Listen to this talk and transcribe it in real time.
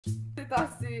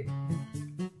Tasi.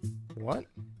 What?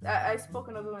 I spoke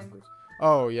another language.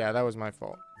 Oh, yeah, that was my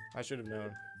fault. I should have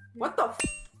known. What the f?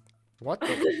 What the?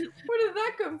 Where did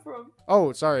that come from?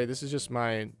 Oh, sorry, this is just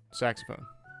my saxophone.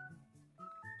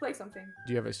 Play something.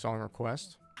 Do you have a song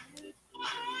request?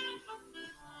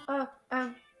 It's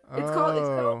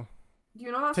called. Do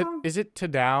you know that song? Is it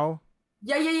Tadow?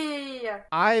 Yeah.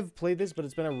 I've played this, but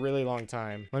it's been a really long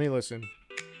time. Let me listen.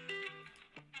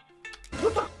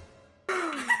 What the?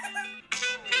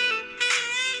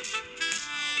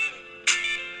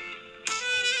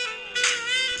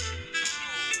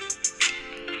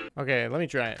 Okay, let me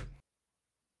try it.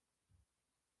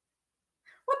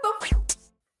 What the?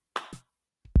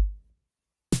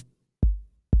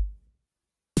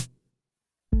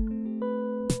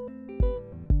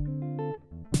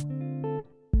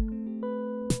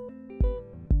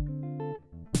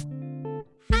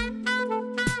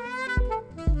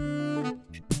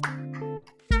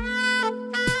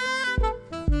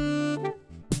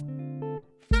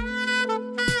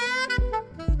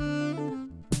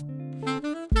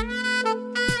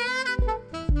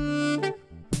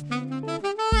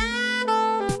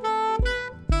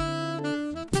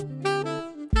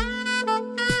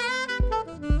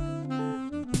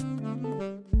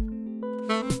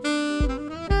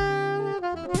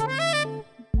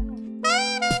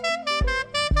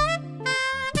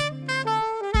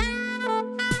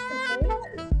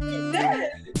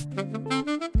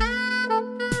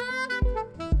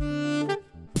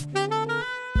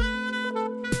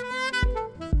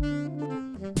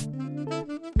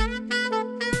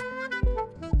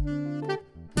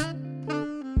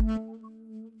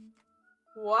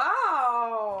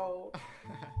 Wow.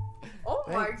 Oh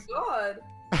my god.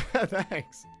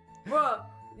 Thanks. Bruh,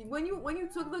 when you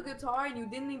took the guitar and you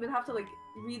didn't even have to like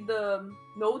read the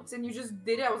notes and you just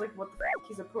did it, I was like, what the fuck?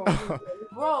 He's a pro.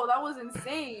 Bro, that was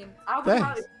insane. I would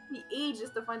have to be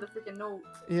ages to find the freaking note.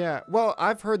 Yeah, well,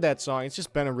 I've heard that song. It's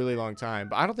just been a really long time.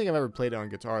 But I don't think I've ever played it on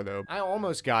guitar, though. I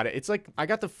almost got it. It's like, I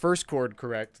got the first chord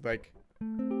correct. Like,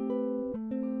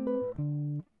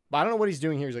 but I don't know what he's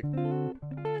doing here. He's like...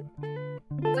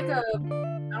 It's like a... I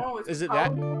don't know. Is it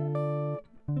that?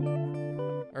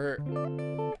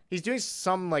 Or... He's doing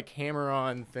some, like,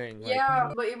 hammer-on thing. Like...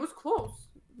 Yeah, but it was close.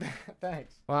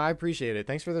 Thanks. Well, I appreciate it.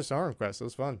 Thanks for the song request. It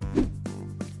was fun.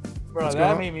 Bro,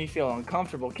 that made me feel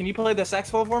uncomfortable. Can you play the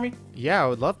saxophone for me? Yeah, I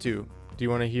would love to. Do you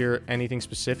want to hear anything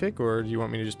specific, or do you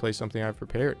want me to just play something I've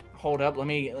prepared? Hold up, let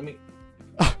me...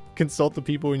 Consult the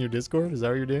people in your Discord? Is that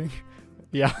what you're doing?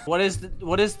 Yeah. What is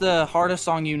the hardest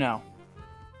song you know?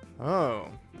 Oh.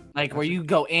 Like, where you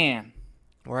go in.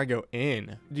 Where I go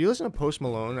in. Do you listen to Post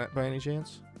Malone by any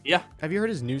chance? Yeah. Have you heard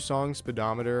his new song,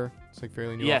 Speedometer? It's like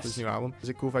fairly new off his new album. Is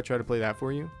it cool if I try to play that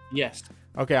for you? Yes.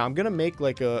 Okay, I'm gonna make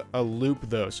like a loop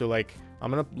though. So like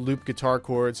I'm gonna loop guitar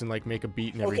chords and like make a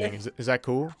beat and everything. Okay. Is that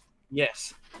cool?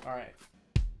 Yes. All right.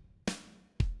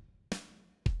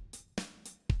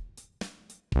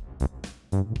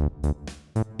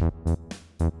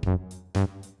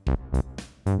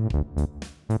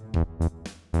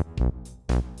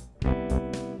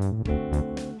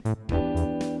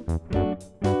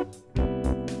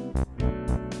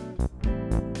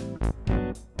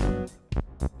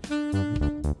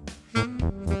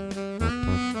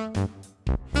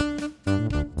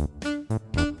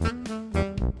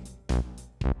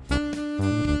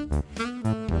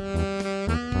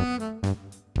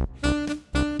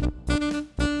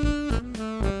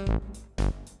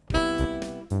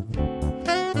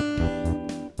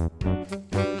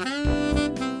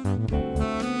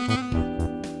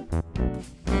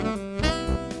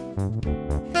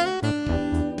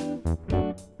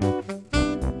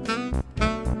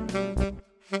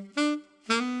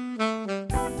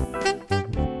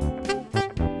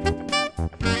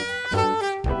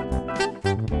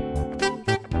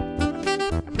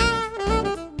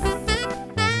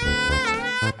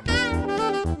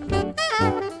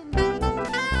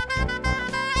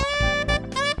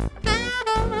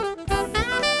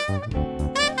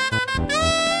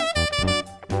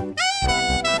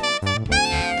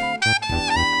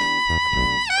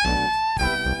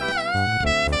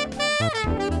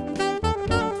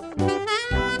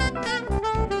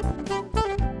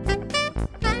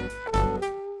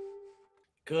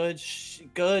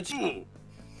 Good.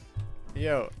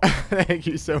 Yo, thank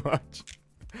you so much.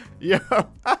 Yo,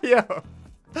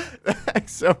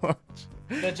 thanks so much.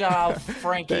 Good job,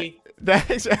 Frankie.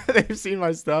 Thanks. They've seen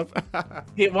my stuff.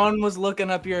 One was looking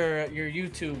up your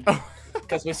YouTube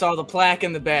because we saw the plaque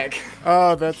in the back.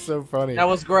 Oh, that's so funny. That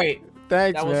was great.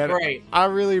 Thanks, man. That was great. I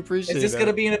really appreciate it. Is this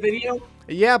gonna be in a video?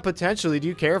 Yeah, potentially. Do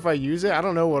you care if I use it? I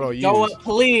don't know what I'll use. Go up,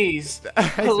 please.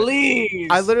 Please.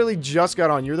 I literally just got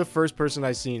on. You're the first person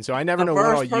I've seen, so I never know what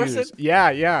I'll use.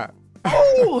 Yeah.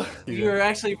 Oh, you're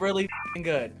actually really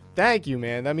good. Thank you,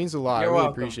 man. That means a lot. You're I really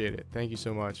welcome. appreciate it. Thank you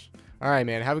so much. All right,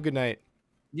 man. Have a good night.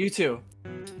 You too.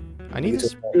 I need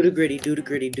to... Do the gritty, do the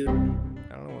gritty, do. I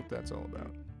don't know what that's all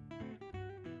about.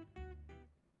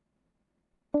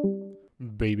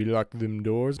 Baby, lock them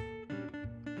doors.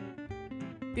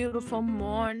 Beautiful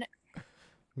morning.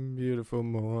 Beautiful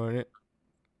morning.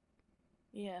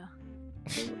 Yeah.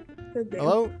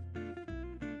 Hello?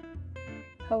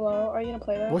 Hello, are you gonna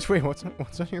play that? Wait, what's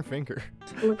on your finger?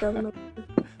 Look up.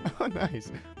 Oh,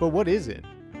 nice. But what is it?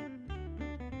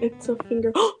 It's a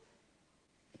finger.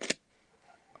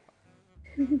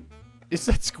 Is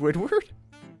that Squidward?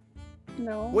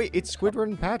 No. Wait, it's Squidward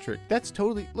and Patrick. That's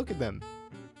totally... Look at them.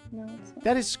 No, it's not.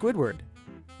 That is Squidward.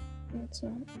 No, it's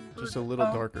not. Just a little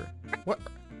darker. What?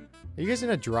 Are you guys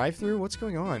in a drive-thru? What's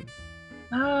going on?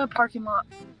 Parking lot.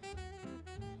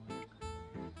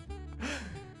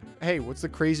 Hey, what's the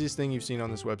craziest thing you've seen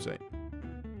on this website?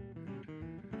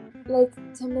 Like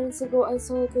 10 minutes ago, I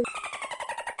saw like a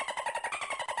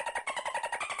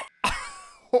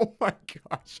Oh my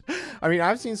gosh. I mean,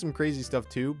 I've seen some crazy stuff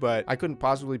too, but I couldn't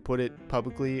possibly put it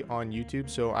publicly on YouTube,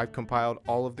 so I've compiled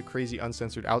all of the crazy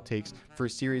uncensored outtakes for a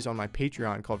series on my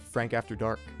Patreon called Frank After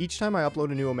Dark. Each time I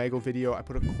upload a new Omegle video, I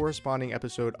put a corresponding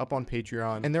episode up on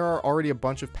Patreon, and there are already a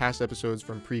bunch of past episodes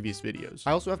from previous videos.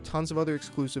 I also have tons of other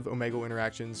exclusive Omegle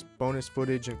interactions, bonus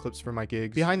footage and clips from my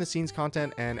gigs, behind the scenes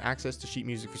content, and access to sheet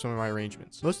music for some of my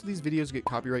arrangements. Most of these videos get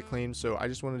copyright claims, so I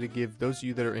just wanted to give those of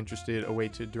you that are interested a way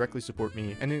to directly support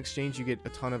me, and in exchange you get a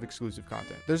ton of exclusive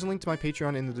content. There's a link to my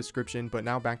Patreon in the description, but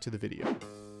now back to the video.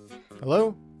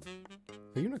 Hello?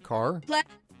 Are you in a car?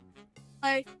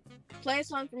 Play a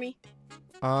song for me.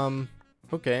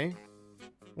 Okay.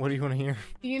 What do you want to hear?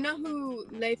 Do you know who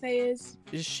Leife is?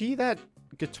 Is she that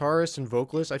guitarist and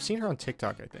vocalist? I've seen her on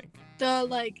TikTok, I think. The,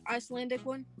 like, Icelandic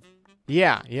one?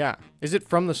 Yeah. Is it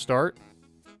From the Start?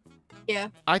 Yeah.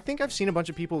 I think I've seen a bunch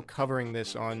of people covering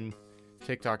this on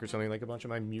TikTok or something, like a bunch of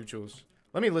my mutuals.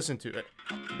 Let me listen to it.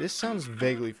 This sounds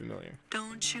vaguely familiar.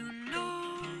 Don't you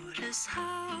notice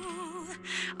how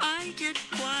I get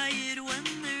quiet when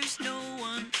there's no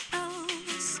one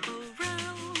else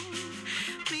around?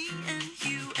 Me and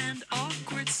you and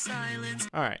awkward silence.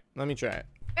 Alright, let me try it.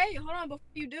 Hey, hold on, before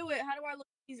you do it, how do I look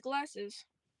at these glasses?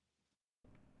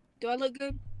 Do I look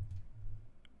good?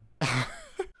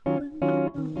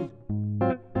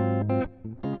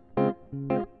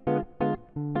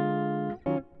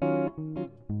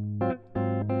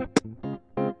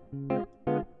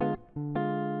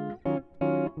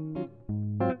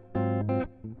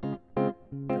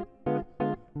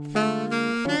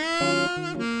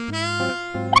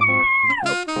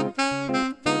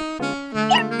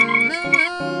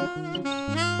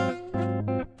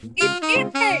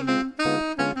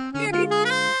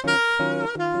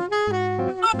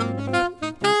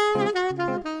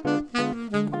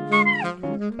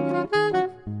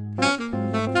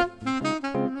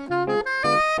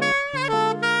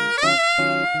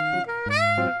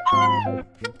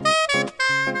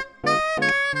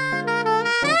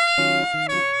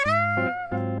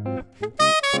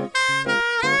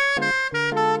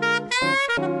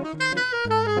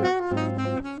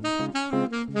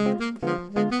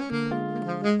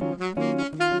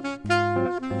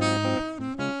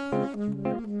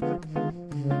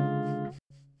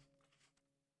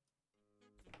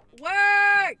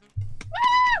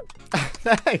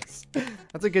 Nice.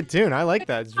 That's a good tune. I like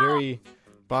that. It's very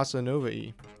bossa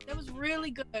nova-y. That was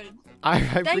really good. I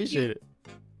appreciate it.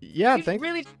 Yeah, You thanks.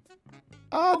 really.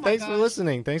 Oh, my thanks for gosh.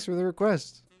 listening. Thanks for the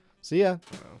request. See ya.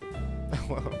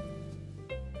 Well.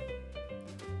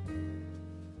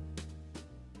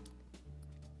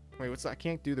 Wait, what's that? I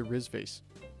can't do the Riz face.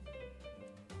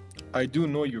 I do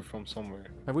know you from somewhere.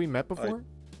 Have we met before?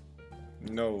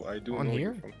 No, I do On know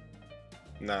here? you from...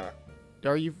 Nah,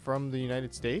 Are you from the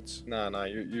United States? nah,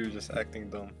 you're just acting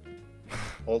dumb.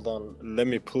 Hold on, let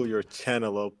me pull your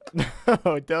channel up.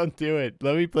 No, don't do it.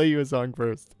 Let me play you a song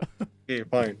first. Okay,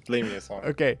 fine, play me a song.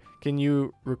 Okay, can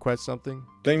you request something?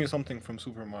 Play me something from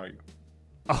Super Mario.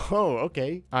 Oh,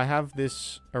 okay. I have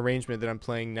this arrangement that I'm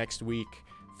playing next week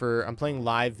for... I'm playing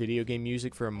live video game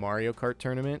music for a Mario Kart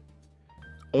tournament.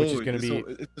 Which is gonna so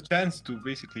be... it's a chance to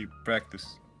basically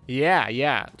practice.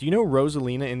 Yeah. Do you know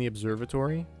Rosalina in the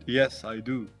Observatory? Yes, I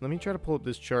do. Let me try to pull up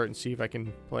this chart and see if I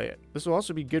can play it. This will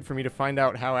also be good for me to find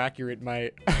out how accurate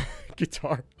my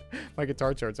guitar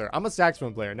charts are. I'm a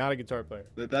saxophone player, not a guitar player.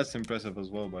 That's impressive as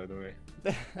well, by the way.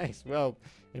 Nice. Well,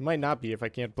 it might not be if I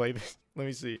can't play this. Let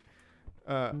me see.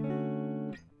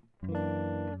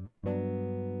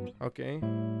 Okay.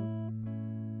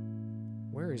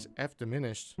 Where is F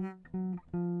diminished?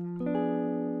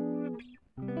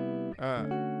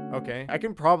 Okay. I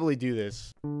can probably do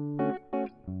this.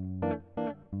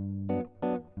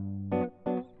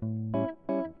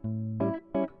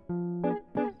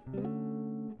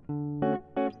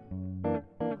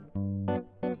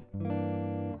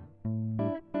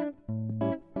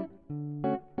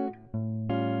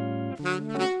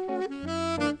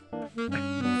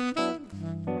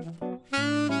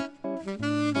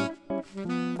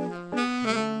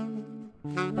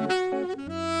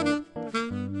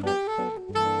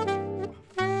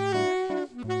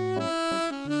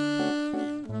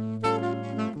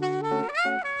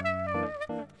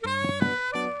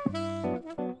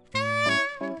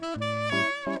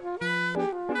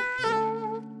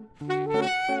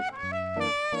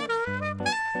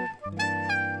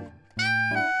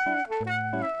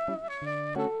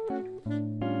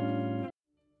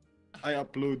 I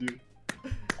upload you.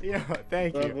 Yeah,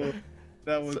 thank you. Bravo.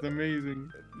 That was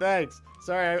amazing. Thanks.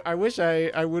 Sorry, I wish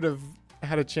I would have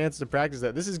had a chance to practice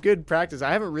that. This is good practice.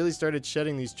 I haven't really started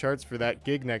shedding these charts for that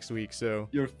gig next week, so.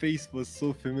 Your face was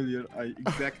so familiar. I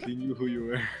exactly knew who you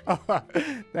were. Oh,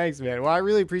 thanks, man. Well, I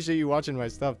really appreciate you watching my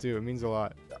stuff, too. It means a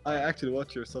lot. I actually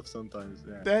watch your stuff sometimes.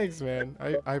 Yeah. Thanks, man.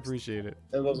 I appreciate it.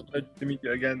 It was a pleasure to meet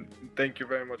you again. Thank you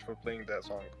very much for playing that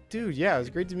song. Dude, yeah, it was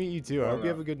great to meet you, too. I hope you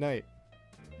have a good night.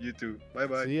 You too.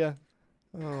 Bye-bye. See ya.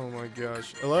 Oh, my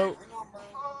gosh. Hello?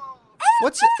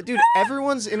 Dude,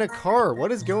 everyone's in a car.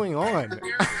 What is going on?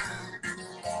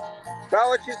 Bro,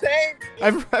 what you saying?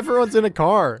 Everyone's in a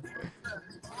car.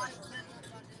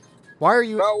 Why are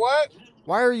you? Bro, what?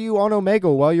 Why are you on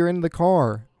Omegle while you're in the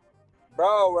car?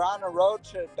 Bro, we're on a road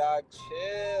trip, dog.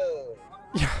 Chill.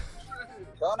 Yeah.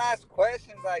 Don't ask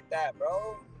questions like that,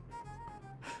 bro.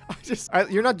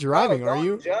 You're not driving, Bro, are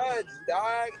you? Don't judge,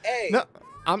 dog. Hey. No,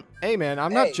 hey man,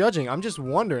 I'm not judging. I'm just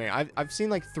wondering. I've seen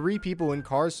like 3 people in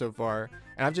cars so far,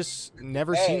 and I've just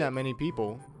never seen that many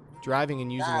people driving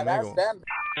and using Omegle. That's them.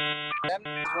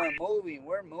 We're moving.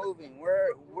 We're moving.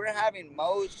 We're having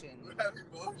motion.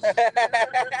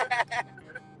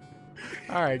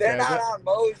 All right, They're guys. not on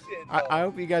motion. I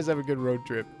hope you guys have a good road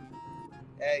trip.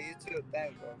 Hey, you too.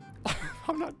 Thanks, bro.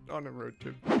 I'm not on a road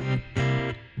trip.